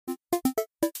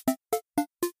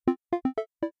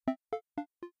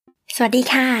สวัสดี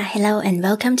ค่ะ Hello and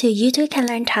welcome to YouTube Can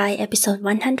Learn Thai episode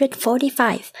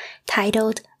 145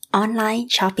 titled Online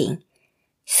Shopping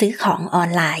ซื้อของออน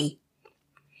ไลน์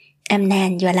I'm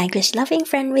Nan, your language-loving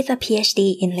friend with a PhD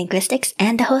in linguistics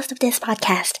and the host of this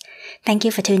podcast. Thank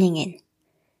you for tuning in.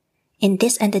 In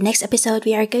this and the next episode,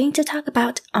 we are going to talk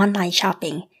about online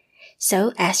shopping. So,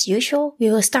 as usual, we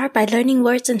will start by learning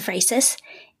words and phrases,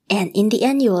 and in the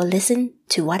end, you will listen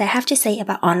to what I have to say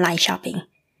about online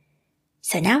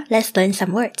shopping.So now let's learn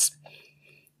some words.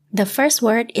 The first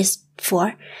word is for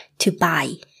to buy.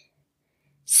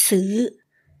 ซื้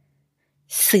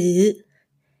อ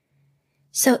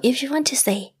So if you want to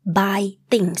say buy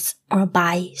things or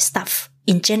buy stuff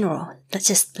in general, let's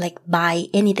just like buy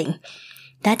anything.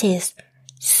 That is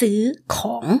ซื้อข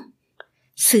อง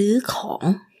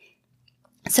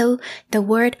So the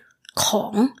word ขอ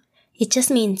ง it just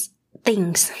means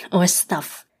things or stuff.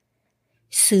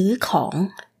 ซื้อของ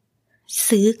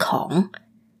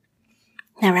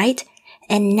Alright,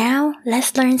 and now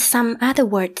let's learn some other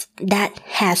words that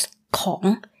has ของ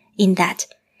in that.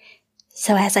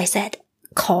 So as I said,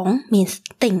 ของ means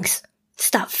things,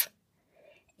 stuff.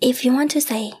 If you want to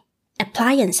say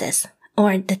appliances or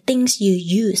the things you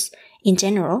use in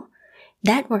general,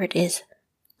 that word is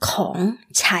ของ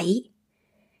ใช้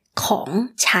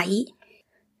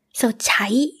So ใช้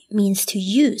means to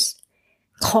use.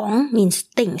 ของ means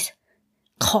things.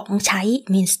ของใช้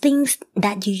means things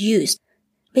that you use.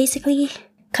 Basically,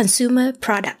 consumer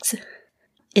products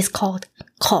is called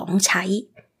ของใช้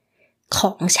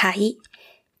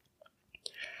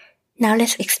Now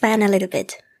let's expand a little bit.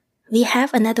 We have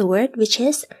another word which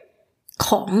is ข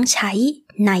องใช้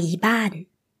ในบ้าน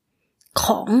ข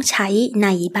องใช้ใน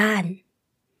บ้าน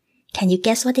Can you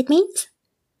guess what it means?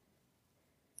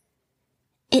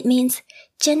 It means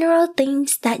general things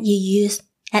that you use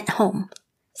at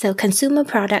home.So consumer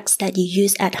products that you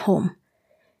use at home.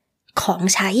 ของ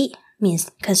ใช้ means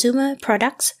consumer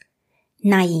products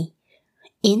ใน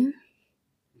in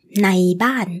ใน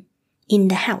บ้าน in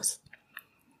the house.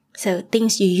 So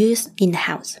things you use in the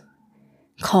house.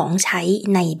 ของใช้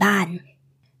ในบ้าน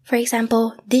For example,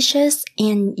 dishes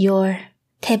and your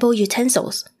table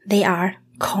utensils, they are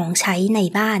ของใช้ใน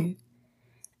บ้าน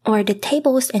Or the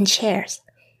tables and chairs,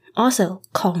 also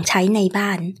ของใช้ในบ้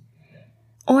าน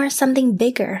Or something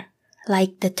bigger,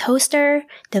 like the toaster,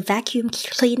 the vacuum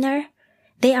cleaner,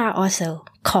 they are also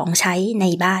ของใช้ใน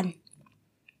บ้าน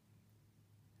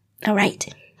Alright,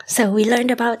 so we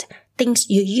learned about things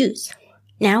you use.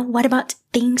 Now, what about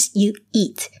things you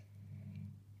eat?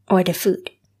 Or the food?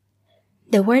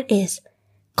 The word is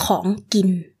ของกิน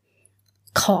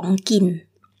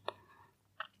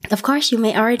Of course, you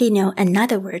may already know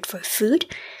another word for food,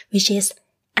 which is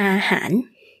อาหาร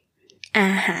อ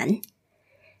าหาร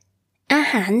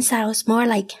sounds more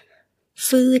like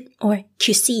food or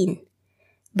cuisine,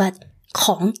 but ข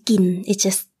องกิน is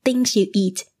just things you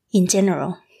eat in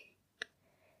general.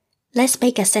 Let's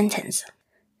make a sentence.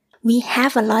 We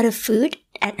have a lot of food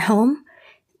at home.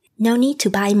 No need to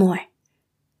buy more.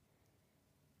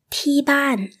 ที่บ้า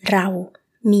นเรา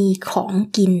มีของ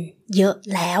กินเยอะ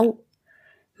แล้ว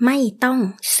ไม่ต้อง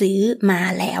ซื้อมา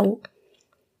แล้ว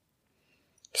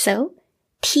So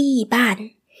ที่บ้าน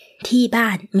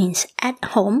means at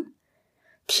home.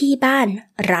 ที่บ้าน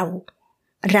เรา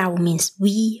means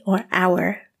we or our.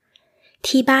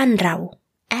 ที่บ้านเรา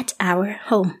at our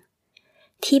home.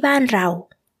 ที่บ้านเรา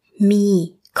มี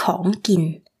ของกิน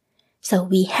So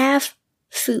we have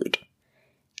food.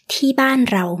 ที่บ้าน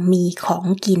เรามีของ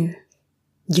กิน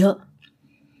เยอะ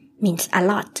means a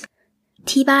lot.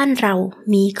 ที่บ้านเรา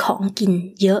มีของกิน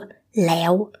เยอะแล้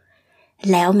ว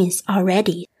means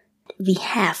already. We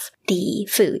have the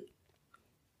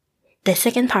food.The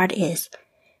second part is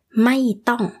ไม่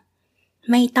ต้อง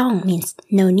means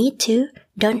no need to,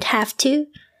 don't have to.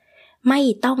 ไม่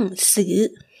ต้องซื้อ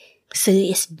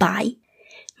is buy.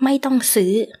 ไม่ต้องซื้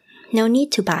อ no need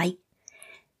to buy.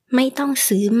 ไม่ต้อง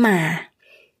ซื้อมา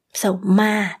So ม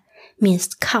า means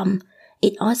come.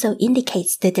 It also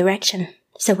indicates the direction.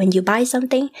 So when you buy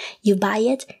something, you buy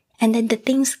it and then the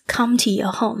things come to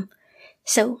your home.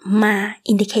 So มา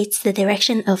indicates the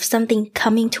direction of something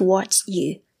coming towards you.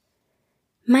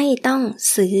ไม่ต้อง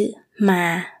ซื้อมา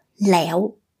แล้ว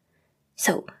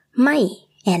So ไม่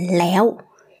and แล้ว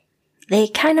they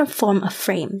kind of form a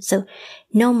frame. So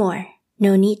no more,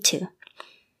 no need to.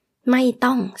 ไม่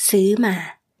ต้องซื้อมา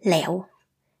แล้ว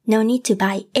No need to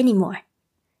buy anymore.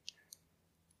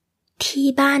 ที่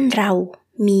บ้านเรา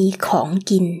มีของ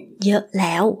กินเยอะแ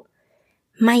ล้ว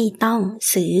ไม่ต้อง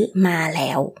ซื้อมาแ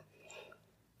ล้ว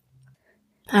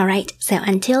Alright, so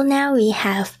until now we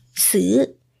have ซื้อ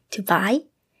to buy,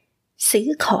 ซื้อ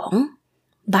ของ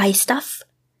buy stuff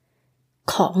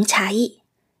ของใช้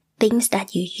things that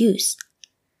you use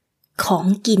ของ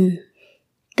กิน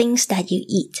things that you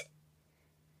eat.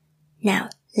 Now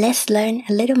let's learn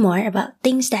a little more about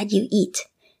things that you eat.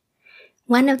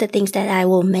 One of the things that I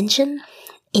will mention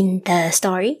in the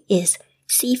story is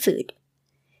seafood.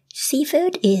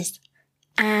 Seafood is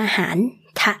อาหาร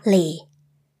ทะเล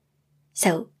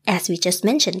So as we just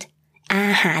mentioned, อา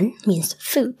หาร means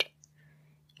food.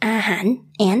 อาหาร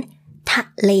and ทะ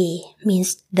เล means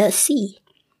the sea.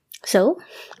 So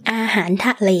อาหารท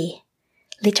ะเล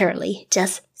literally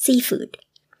just seafood.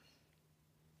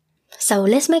 So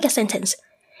let's make a sentence.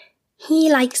 He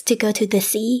likes to go to the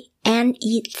sea and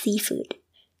eat seafood.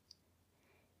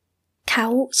 เขา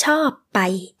ชอบไป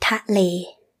ทะเล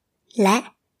และ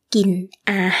กิน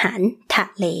อาหารทะ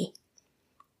เล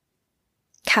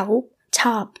เขาช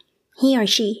อบ he or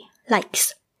she likes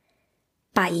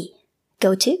ไป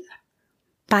go to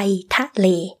ไปทะเล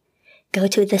go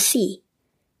to the sea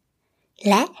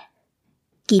และ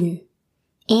กิน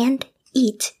and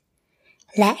eat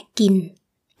และกิน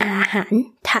อาหาร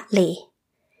ทะเล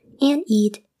and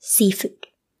eat seafood.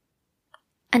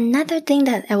 Another thing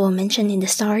that I will mention in the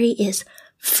story is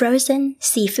frozen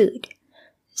seafood.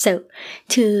 So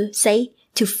to say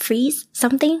to freeze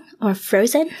something or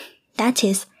frozen, that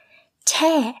is แ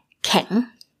ช่แข็ง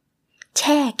แ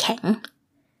ช่แข็ง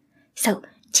So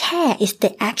แช่ is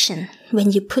the action when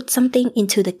you put something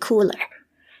into the cooler.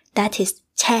 That is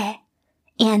แช่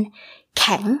and แ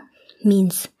ข็ง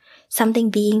means something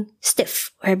being stiff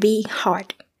or being hard.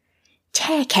 แ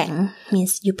ช่แข็ง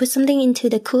means you put something into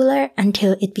the cooler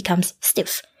until it becomes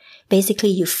stiff.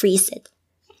 Basically you freeze it.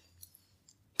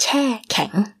 แช่แข็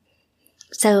ง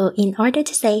So in order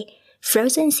to say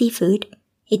frozen seafood,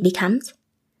 it becomes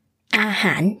อาห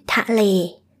ารทะเล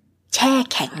แช่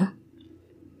แข็ง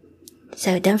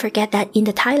So don't forget that in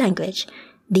the Thai language,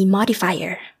 the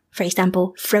modifier, for example,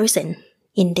 frozen,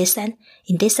 in this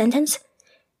sentence,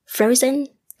 frozen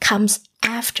comes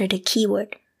after the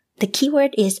keyword. The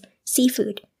keyword is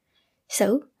seafood. So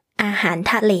อาหาร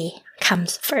ทะเล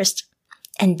comes first,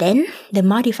 and then the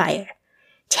modifier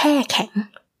แช่แข็ง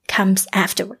comes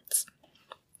afterwards.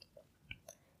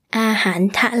 อาหาร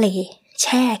ทะเลแ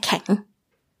ช่แข็ง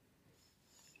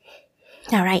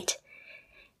Alright,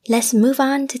 let's move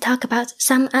on to talk about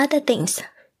some other things.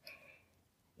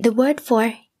 The word for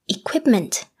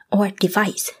equipment or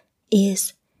device is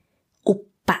อุ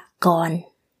ปกรณ์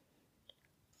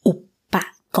อุป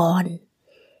กรณ์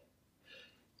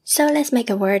So let's make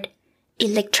a word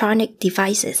electronic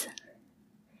devices.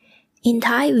 In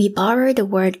Thai, we borrow the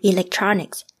word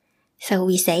electronics. So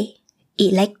we say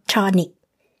electronic.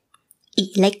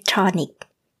 Electronic.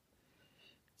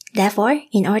 Therefore,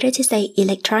 in order to say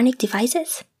electronic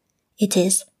devices, it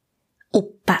is อุ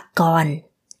ปกรณ์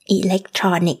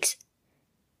electronics.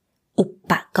 อุ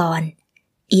ปกรณ์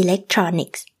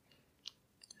electronics.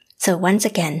 So once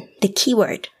again, the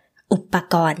keyword อุป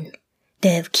กรณ์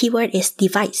the keyword is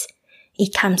device.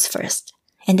 It comes first.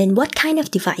 And then what kind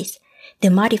of device? The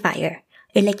modifier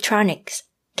electronics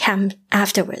comes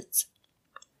afterwards.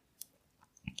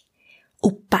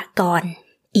 อุปกรณ์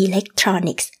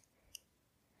electronics.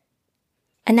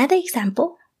 Another example,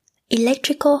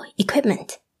 electrical equipment.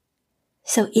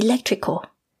 So electrical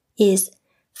is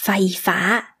ไฟฟ้า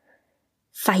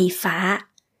ไฟฟ้า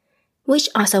which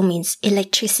also means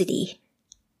electricity.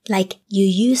 Like you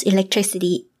use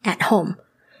electricity at home.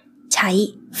 ใช้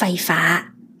ไฟฟ้า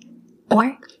or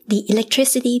the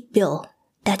electricity bill.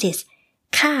 That is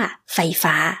ค่าไฟ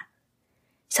ฟ้า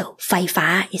So ไฟฟ้า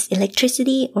is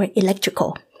electricity or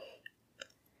electrical.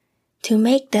 To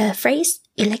make the phrase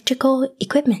electrical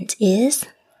equipment is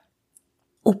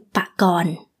อุปกร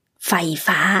ณ์ไฟ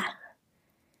ฟ้า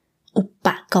อุป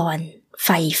กรณ์ไฟ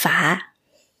ฟ้า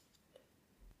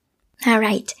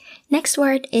Alright, next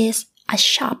word is a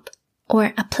shop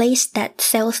or a place that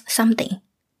sells something.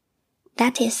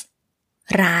 That is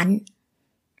ร้าน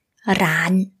ร้า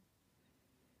น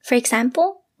For example,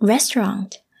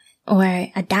 restaurant or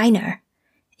a diner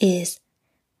is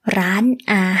ร้าน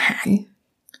อาหาร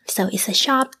So it's a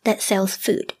shop that sells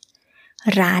food.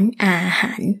 ร้านอาห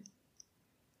าร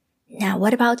Now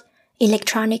what about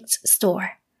electronics store?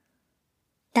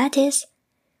 That is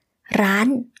ร้าน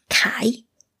ขาย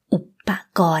อุป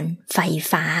กรณ์ไฟ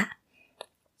ฟ้า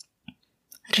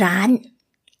ร้าน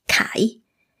ขาย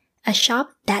A shop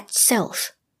that sells.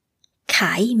 ข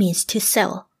าย means to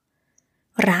sell.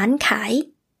 ร้านขาย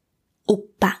อุ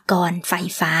ปกรณ์ไฟ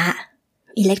ฟ้า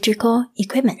Electrical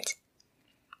equipment.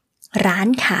 ร้าน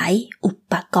ขายอุ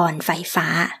ปกรณ์ไฟฟ้า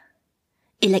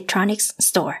Electronics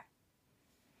store.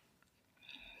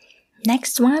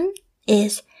 Next one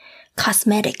is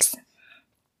cosmetics.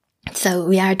 So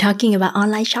we are talking about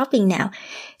online shopping now.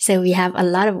 So we have a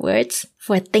lot of words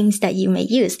for things that you may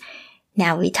use.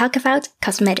 Now we talk about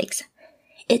cosmetics.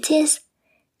 It is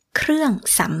เครื่อง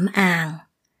สำอาง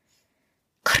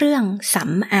เครื่องส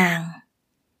ำอาง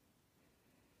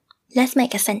Let's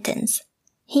make a sentence.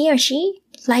 He or she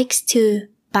likes to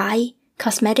buy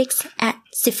cosmetics at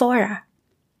Sephora.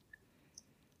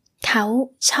 เขา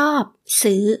ชอบ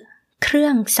ซื้อเครื่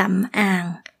องสำอาง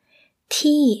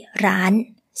ที่ร้าน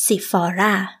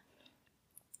Sephora.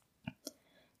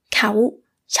 เขา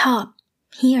ชอบ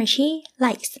He or she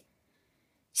likes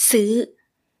ซื้อ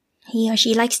He or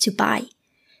she likes to buy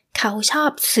เขาชอ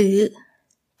บซื้อ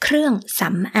เครื่องส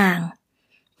ำอาง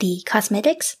the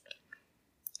cosmetics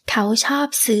เขาชอบ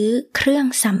ซื้อเครื่อง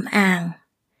สำอาง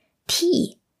ที่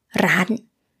ร้าน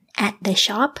at the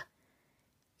shop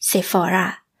Sephora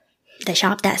the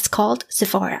shop that's called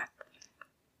Sephora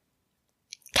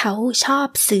เขาชอบ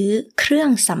ซื้อเครื่อง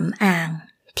สำอาง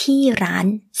ที่ร้าน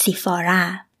Sephora.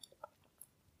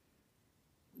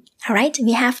 Alright,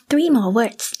 we have 3 more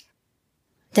words.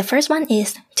 The first one is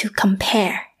to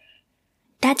compare.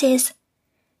 That is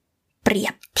เปรีย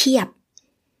บเทียบ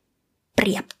เป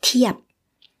รียบเทียบ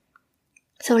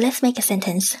So let's make a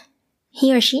sentence. He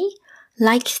or she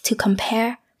likes to compare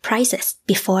prices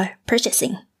before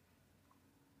purchasing.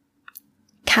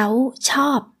 เขาชอ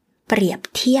บเปรียบ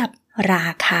เทียบรา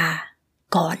คา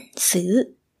ก่อนซื้อ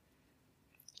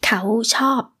เขาช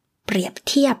อบเปรียบ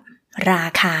เทียบรา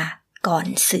คาก่อน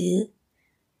ซื้อ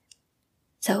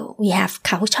So we have เ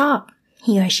ขาชอบ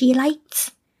He or she likes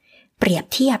เปรียบ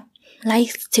เทียบ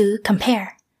likes to compare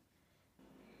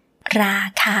รา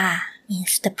คา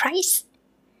means the price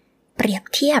เปรียบ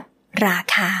เทียบรา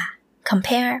คา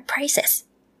compare prices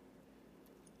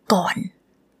ก่อน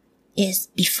is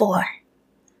before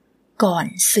ก่อน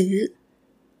ซื้อ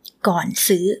ก่อน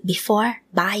ซื้อ before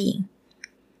buying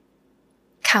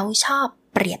เขาชอบ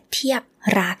เปรียบเทียบ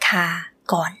ราคา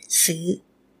ก่อนซื้อ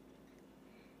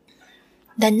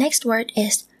The next word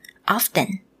is often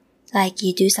like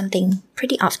you do something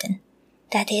pretty often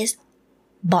that is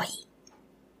บ่อย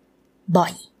บ่อ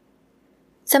ย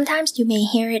Sometimes you may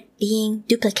hear it being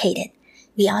duplicated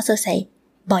we also say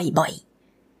บ่อยบ่อย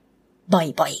บ่อย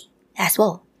บ่อย as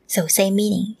well so same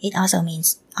meaning it also means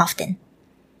often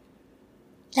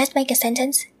Let's make a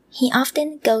sentence He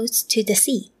often goes to the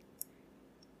sea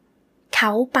เข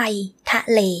าไปทะ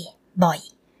เลบ่อย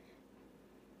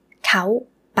เขา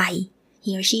ไป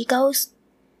He or she goes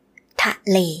ทะ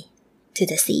เล to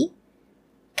the sea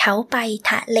เขาไป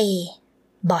ทะเล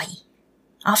บ่อย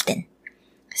often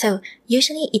so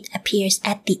usually it appears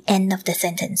at the end of the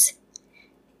sentence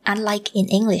unlike in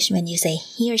English when you say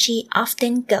he or she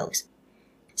often goes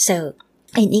so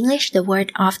in English the word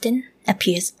often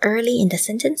appears early in the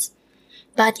sentence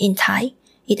but in Thai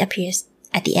it appears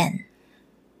at the end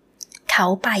เขา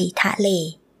ไปทะเล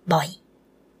บ่อย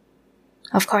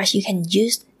Of course you can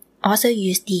also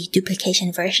use the duplication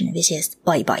version which is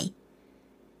บ่อยบ่อย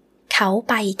เขา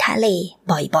ไปทะเล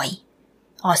บ่อยบ่อย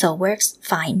also works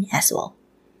fine as well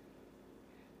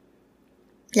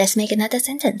Let's make another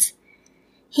sentence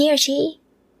He or she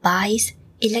buys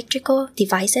electrical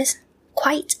devices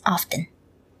quite often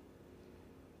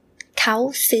เขา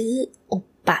ซื้ออุ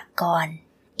ปกรณ์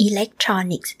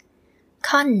electronics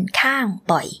ค่อนข้าง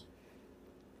บ่อย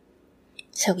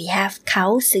So we have เขา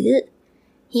ซื้อ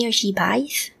He or she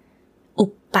buys อุ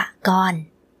ปกรณ์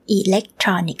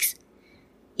electronics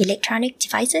electronic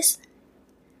devices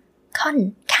ค่อน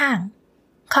ข้าง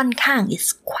ค่อนข้าง is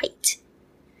quite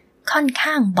ค่อน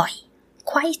ข้างบ่อย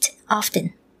quite often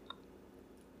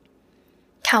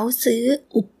เขาซื้อ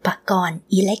อุปกรณ์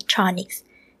electronics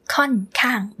ค่อน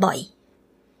ข้างบ่อย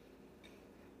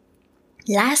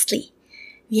Lastly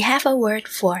we have a word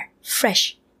for fresh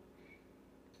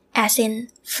as in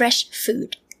fresh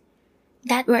food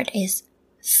that word is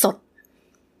สด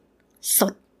ส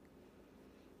ด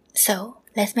so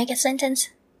let's make a sentence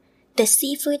the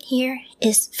seafood here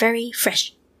is very fresh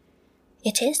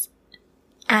it is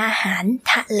อาหาร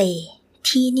ทะเล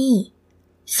ที่นี่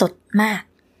สดมาก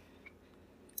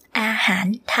อาหาร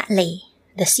ทะเล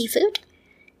the seafood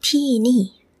ที่นี่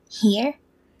here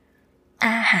อ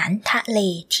าหารทะเล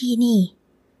ที่นี่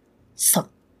สด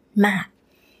มาก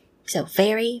so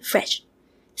very fresh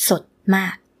สดมา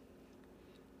ก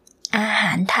อาห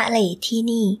ารทะเลที่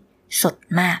นี่สด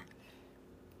มาก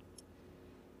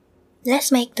Let's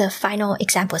make the final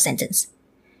example sentence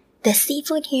The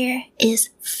seafood here is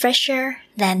fresher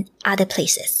than other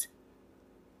places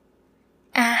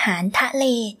อาหารทะเล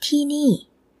ที่นี่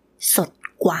สด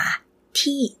กว่า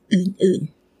ที่อื่น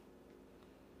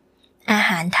ๆอา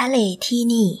หารทะเลที่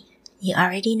นี่ You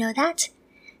already know that.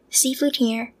 Seafood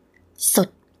here, สด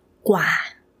กว่า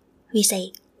We say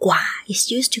กว่า is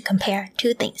used to compare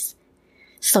two things.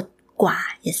 สดกว่า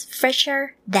is fresher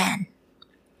than.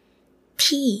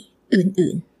 ที่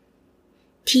อื่น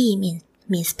ๆที่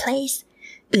means place.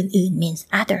 อื่นๆ means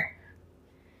other.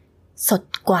 สด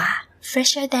กว่า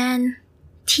fresher than.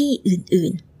 ที่อื่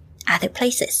นๆ other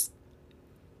places.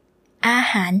 อา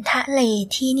หารทะเล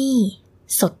ที่นี่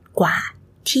สดกว่า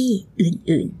ที่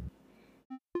อื่นๆ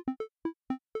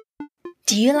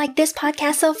Do you like this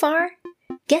podcast so far?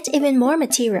 Get even more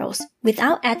materials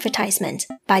without advertisement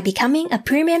by becoming a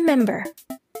premium member.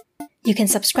 You can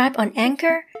subscribe on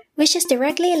Anchor, which is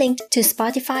directly linked to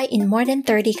Spotify in more than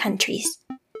 30 countries.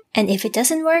 And if it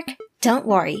doesn't work, don't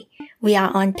worry. We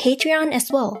are on Patreon as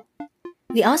well.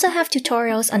 We also have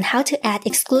tutorials on how to add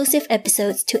exclusive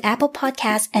episodes to Apple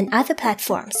Podcasts and other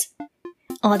platforms.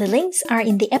 All the links are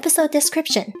in the episode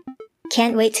description.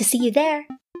 Can't wait to see you there.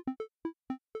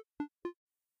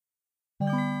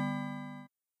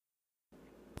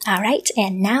 Alright,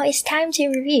 and now it's time to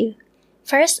review.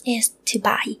 First is to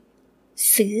buy.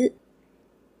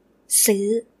 ซื้อ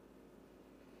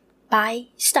buy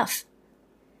stuff.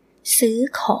 ซื้อ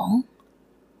ของ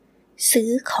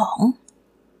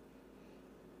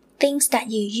things that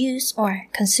you use or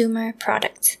consumer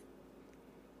products.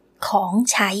 ของ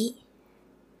ใ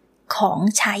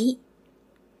ช้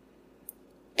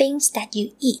things that you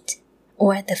eat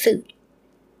or the food.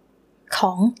 ข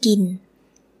องกิ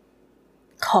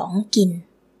น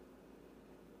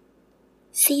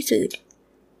seafood.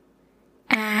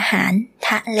 อาหารท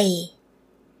ะเ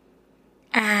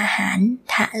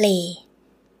ล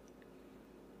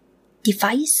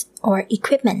device or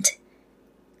equipment.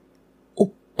 อุ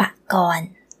ปกร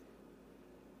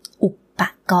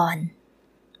ณ์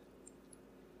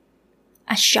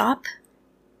a shop.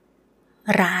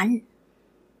 ร้า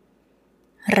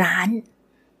น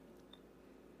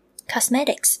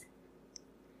cosmetics.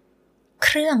 เค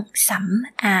รื่องส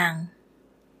ำอาง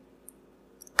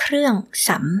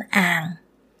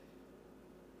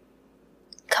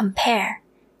compare.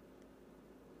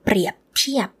 เปรียบเ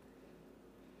ที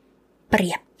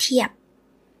ยบ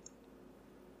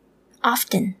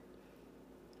often.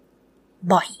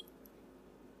 บ่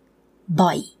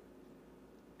อย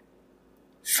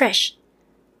fresh.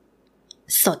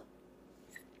 สด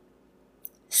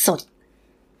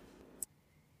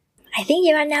I think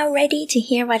you are now ready to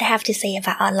hear what I have to say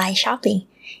about online shopping.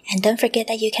 And don't forget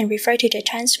that you can refer to the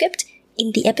transcript in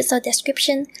the episode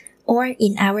description or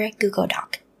in our Google Doc.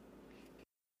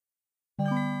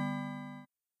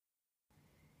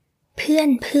 เพื่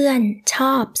อนช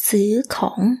อบซื้อข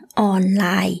องออนไล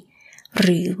น์ห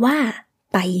รือว่า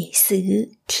ไปซื้อ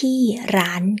ที่ร้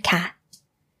านคะ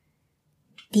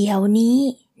เดี๋ยวนี้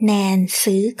แนน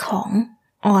ซื้อของ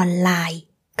ออนไลน์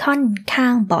ค่อนข้า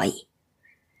งบ่อย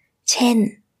เช่น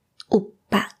อุ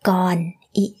ปกรณ์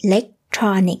อิเล็กทร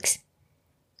อนิกส์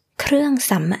เครื่อง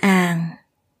สำอาง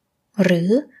หรือ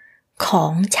ขอ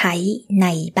งใช้ใน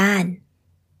บ้าน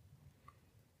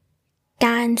ก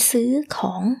ารซื้อข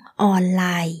องออนไล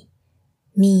น์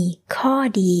มีข้อ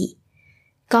ดี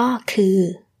ก็คือ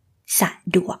สะ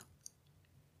ดวก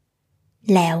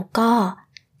แล้วก็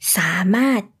สาม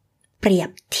ารถเปรีย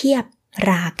บเทียบ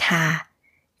ราคา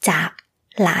จาก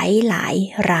หลาย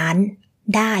ร้าน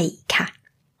ได้ค่ะ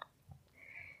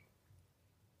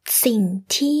สิ่ง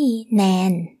ที่แน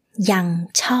นยัง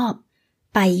ชอบ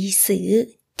ไปซื้อ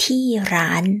ที่ร้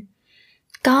าน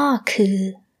ก็คือ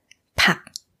ผัก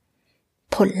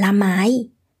ผลไม้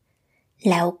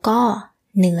แล้วก็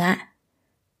เนื้อ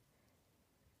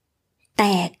แ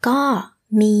ต่ก็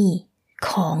มีข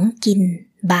องกิน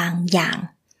บางอย่าง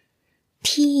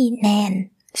ที่แนน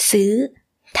ซื้อ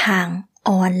ทาง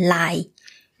ออนไลน์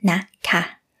นะคะ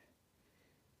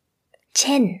เ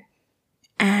ช่น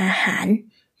อาหาร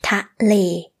ทะเล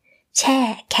แช่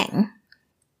แข็ง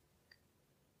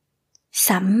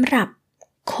สำหรับ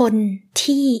คน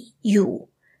ที่อยู่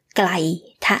ไกล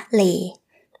ทะเล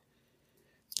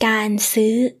การ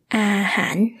ซื้ออาหา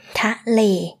รทะเล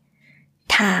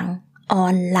ทางออ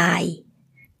นไลน์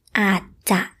อาจ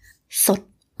จะสด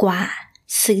กว่า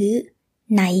ซื้อ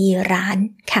ในร้าน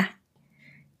ค่ะ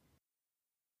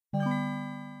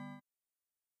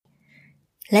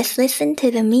Let's listen to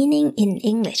the meaning in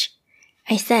English.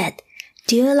 I said,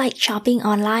 do you like shopping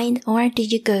online or do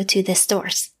you go to the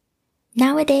stores?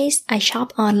 Nowadays, I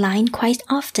shop online quite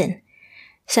often,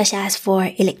 such as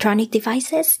for electronic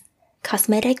devices,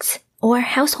 cosmetics, or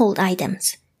household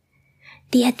items.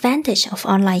 The advantage of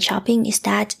online shopping is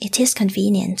that it is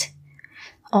convenient.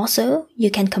 Also, you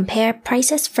can compare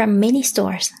prices from many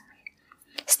stores.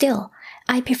 Still,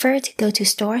 I prefer to go to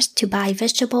stores to buy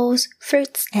vegetables,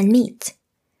 fruits, and meat.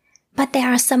 But there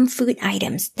are some food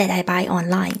items that I buy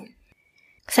online,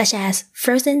 such as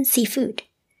frozen seafood.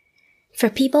 For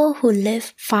people who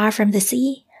live far from the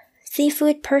sea,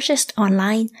 seafood purchased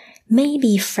online may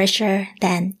be fresher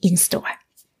than in store.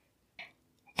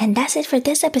 And that's it for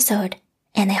this episode,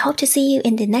 and I hope to see you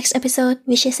in the next episode,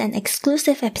 which is an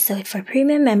exclusive episode for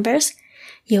premium members.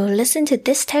 You'll listen to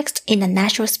this text in a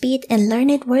natural speed and learn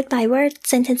it word by word,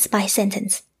 sentence by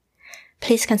sentence.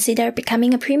 Please consider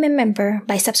becoming a premium member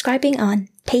by subscribing on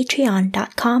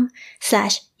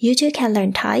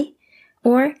patreon.com/youtubecanlearnthai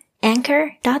or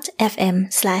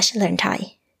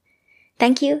anchor.fm/learnthai.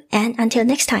 Thank you and until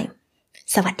next time.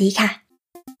 สวัสดีค่ะ